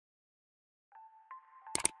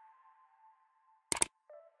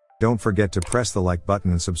Don't forget to press the like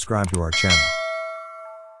button and subscribe to our channel.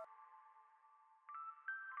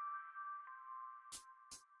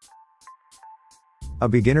 A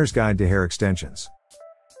beginner's guide to hair extensions.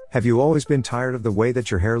 Have you always been tired of the way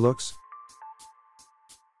that your hair looks?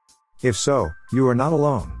 If so, you are not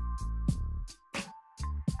alone.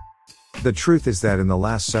 The truth is that in the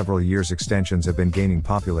last several years extensions have been gaining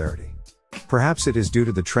popularity. Perhaps it is due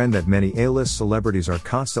to the trend that many A-list celebrities are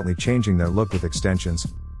constantly changing their look with extensions.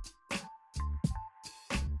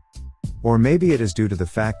 Or maybe it is due to the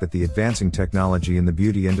fact that the advancing technology in the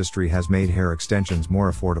beauty industry has made hair extensions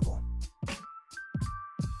more affordable.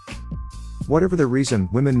 Whatever the reason,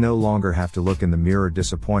 women no longer have to look in the mirror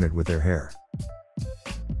disappointed with their hair.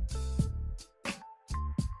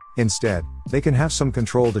 Instead, they can have some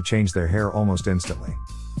control to change their hair almost instantly.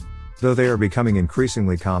 Though they are becoming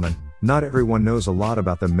increasingly common, not everyone knows a lot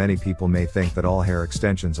about them. Many people may think that all hair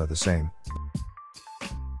extensions are the same.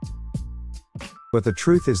 But the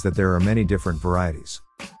truth is that there are many different varieties.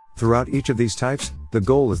 Throughout each of these types, the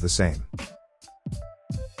goal is the same.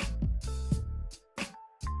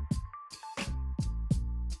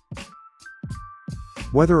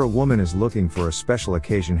 Whether a woman is looking for a special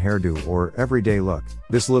occasion hairdo or everyday look,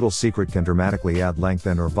 this little secret can dramatically add length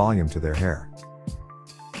and/or volume to their hair.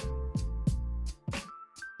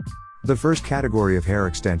 The first category of hair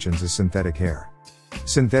extensions is synthetic hair.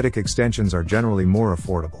 Synthetic extensions are generally more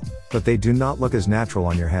affordable, but they do not look as natural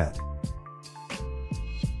on your head.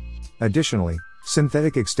 Additionally,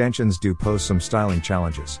 synthetic extensions do pose some styling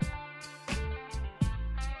challenges.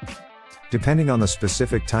 Depending on the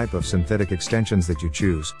specific type of synthetic extensions that you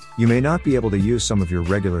choose, you may not be able to use some of your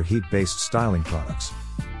regular heat-based styling products.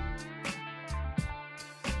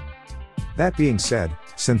 That being said,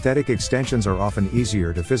 synthetic extensions are often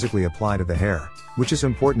easier to physically apply to the hair, which is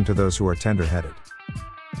important to those who are tender-headed.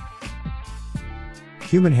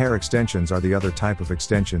 Human hair extensions are the other type of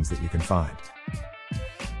extensions that you can find.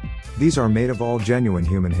 These are made of all genuine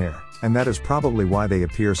human hair, and that is probably why they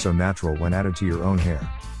appear so natural when added to your own hair.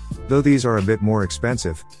 Though these are a bit more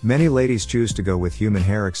expensive, many ladies choose to go with human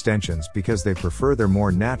hair extensions because they prefer their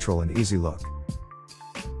more natural and easy look.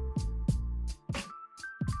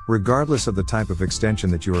 Regardless of the type of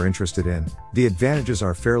extension that you are interested in, the advantages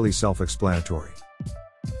are fairly self-explanatory.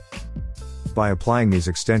 By applying these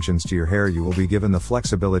extensions to your hair, you will be given the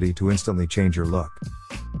flexibility to instantly change your look.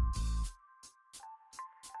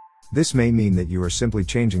 This may mean that you are simply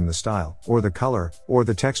changing the style, or the color, or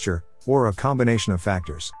the texture, or a combination of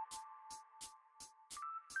factors.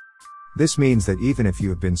 This means that even if you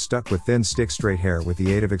have been stuck with thin stick straight hair, with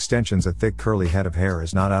the aid of extensions, a thick curly head of hair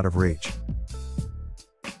is not out of reach.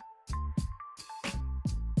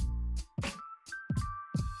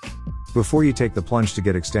 Before you take the plunge to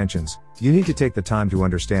get extensions, you need to take the time to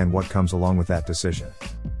understand what comes along with that decision.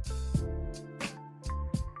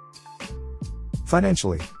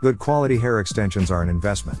 Financially, good quality hair extensions are an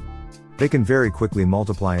investment. They can very quickly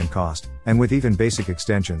multiply in cost, and with even basic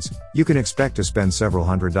extensions, you can expect to spend several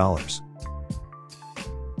 $100s.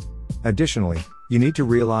 Additionally, you need to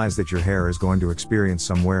realize that your hair is going to experience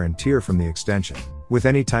some wear and tear from the extension. With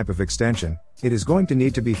any type of extension, it is going to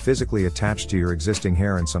need to be physically attached to your existing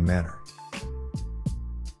hair in some manner.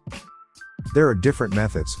 There are different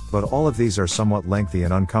methods, but all of these are somewhat lengthy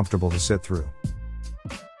and uncomfortable to sit through.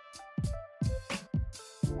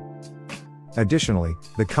 Additionally,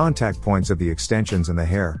 the contact points of the extensions and the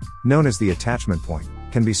hair, known as the attachment point,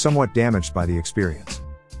 can be somewhat damaged by the experience.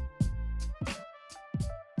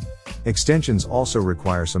 Extensions also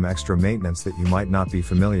require some extra maintenance that you might not be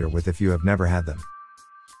familiar with if you have never had them.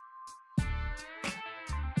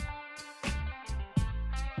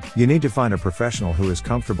 You need to find a professional who is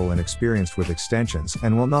comfortable and experienced with extensions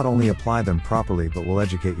and will not only apply them properly but will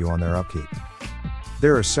educate you on their upkeep.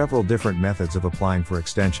 There are several different methods of applying for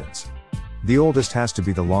extensions. The oldest has to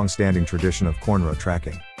be the long-standing tradition of cornrow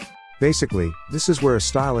tracking. Basically, this is where a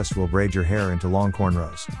stylist will braid your hair into long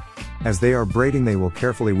cornrows. As they are braiding, they will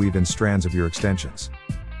carefully weave in strands of your extensions.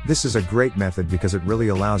 This is a great method because it really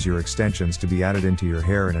allows your extensions to be added into your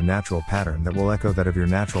hair in a natural pattern that will echo that of your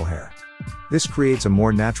natural hair. This creates a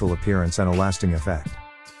more natural appearance and a lasting effect.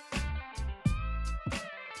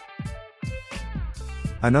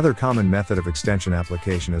 Another common method of extension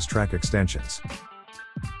application is track extensions.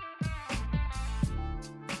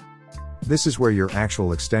 This is where your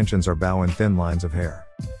actual extensions are bow and thin lines of hair.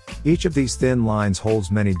 Each of these thin lines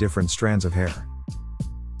holds many different strands of hair.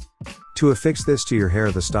 To affix this to your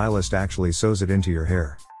hair, the stylist actually sews it into your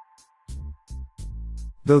hair.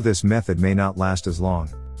 Though this method may not last as long,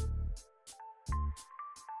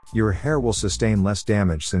 your hair will sustain less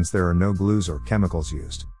damage since there are no glues or chemicals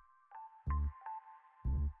used.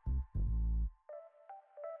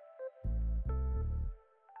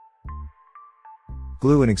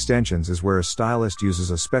 Glue in extensions is where a stylist uses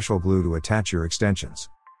a special glue to attach your extensions.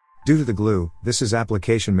 Due to the glue, this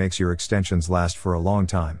application makes your extensions last for a long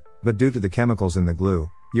time, but due to the chemicals in the glue,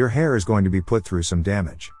 your hair is going to be put through some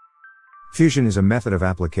damage. Fusion is a method of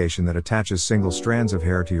application that attaches single strands of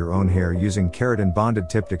hair to your own hair using keratin bonded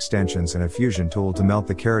tipped extensions and a fusion tool to melt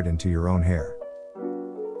the keratin to your own hair.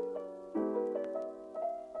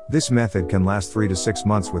 This method can last 3 to 6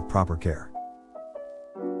 months with proper care.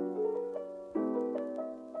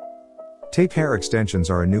 Tape hair extensions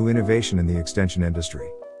are a new innovation in the extension industry.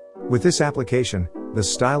 With this application, the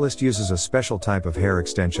stylist uses a special type of hair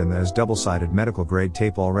extension that has double-sided medical-grade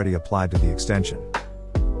tape already applied to the extension.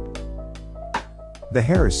 The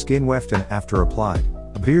hair is skin weft and, after applied,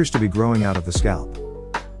 appears to be growing out of the scalp.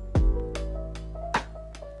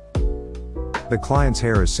 The client's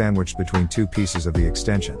hair is sandwiched between two pieces of the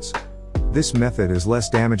extensions. This method is less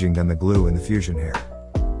damaging than the glue in the fusion hair.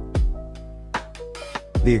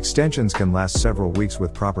 The extensions can last several weeks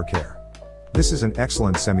with proper care. This is an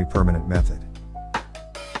excellent semi-permanent method.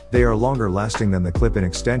 They are longer lasting than the clip-in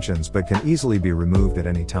extensions but can easily be removed at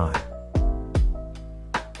any time.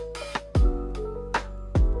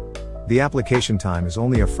 The application time is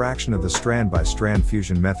only a fraction of the strand-by-strand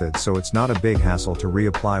fusion method, so it's not a big hassle to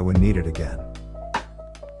reapply when needed again.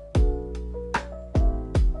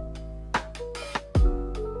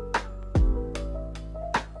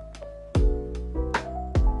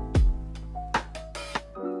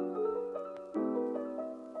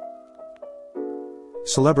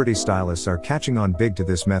 Celebrity stylists are catching on big to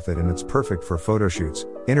this method, and it's perfect for photo shoots,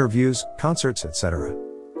 interviews, concerts, etc.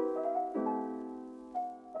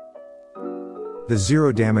 The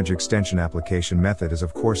zero-damage extension application method is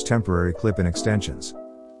of course temporary clip-in extensions.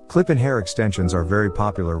 Clip-in hair extensions are very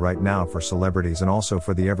popular right now for celebrities and also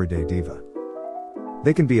for the everyday diva.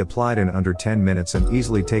 They can be applied in under 10 minutes and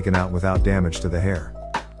easily taken out without damage to the hair.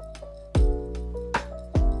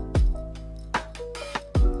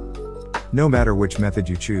 No matter which method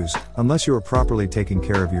you choose, unless you are properly taking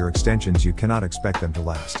care of your extensions, you cannot expect them to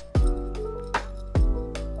last.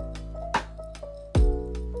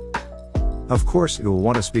 Of course, you will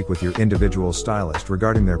want to speak with your individual stylist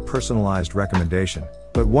regarding their personalized recommendation,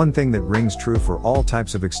 but one thing that rings true for all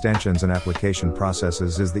types of extensions and application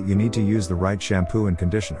processes is that you need to use the right shampoo and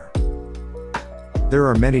conditioner. There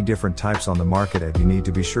are many different types on the market, and you need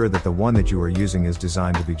to be sure that the one that you are using is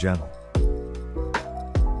designed to be gentle.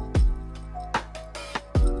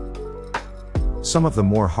 Some of the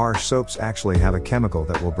more harsh soaps actually have a chemical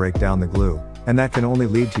that will break down the glue, and that can only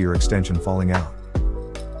lead to your extension falling out.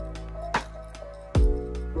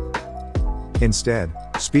 Instead,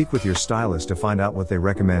 speak with your stylist to find out what they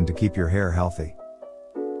recommend to keep your hair healthy.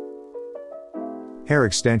 Hair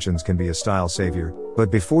extensions can be a style savior,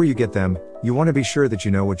 but before you get them, you want to be sure that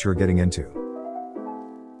you know what you're getting into.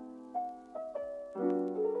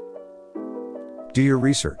 Do your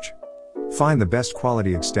research. Find the best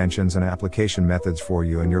quality extensions and application methods for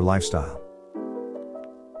you and your lifestyle.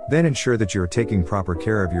 Then ensure that you are taking proper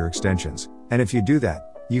care of your extensions, and if you do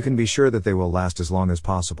that, you can be sure that they will last as long as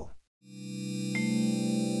possible.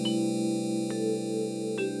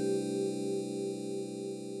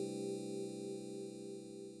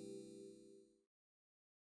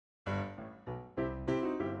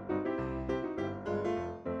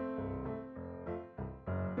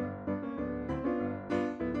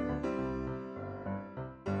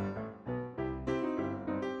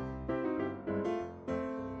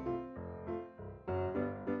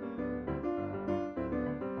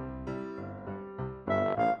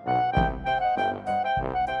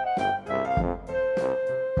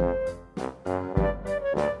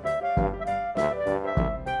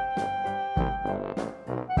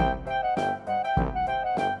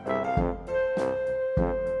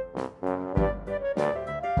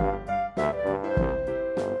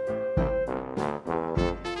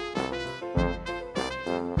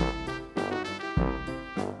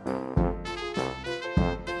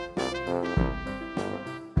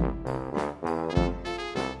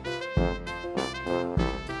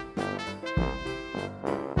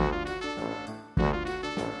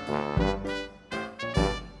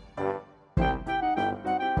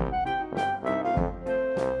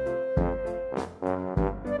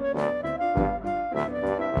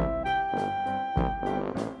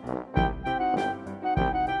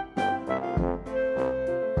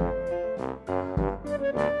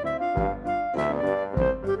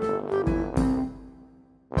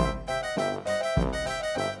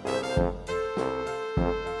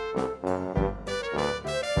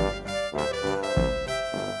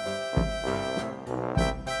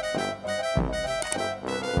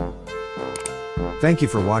 Thank you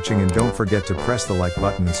for watching, and don't forget to press the like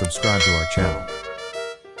button and subscribe to our channel.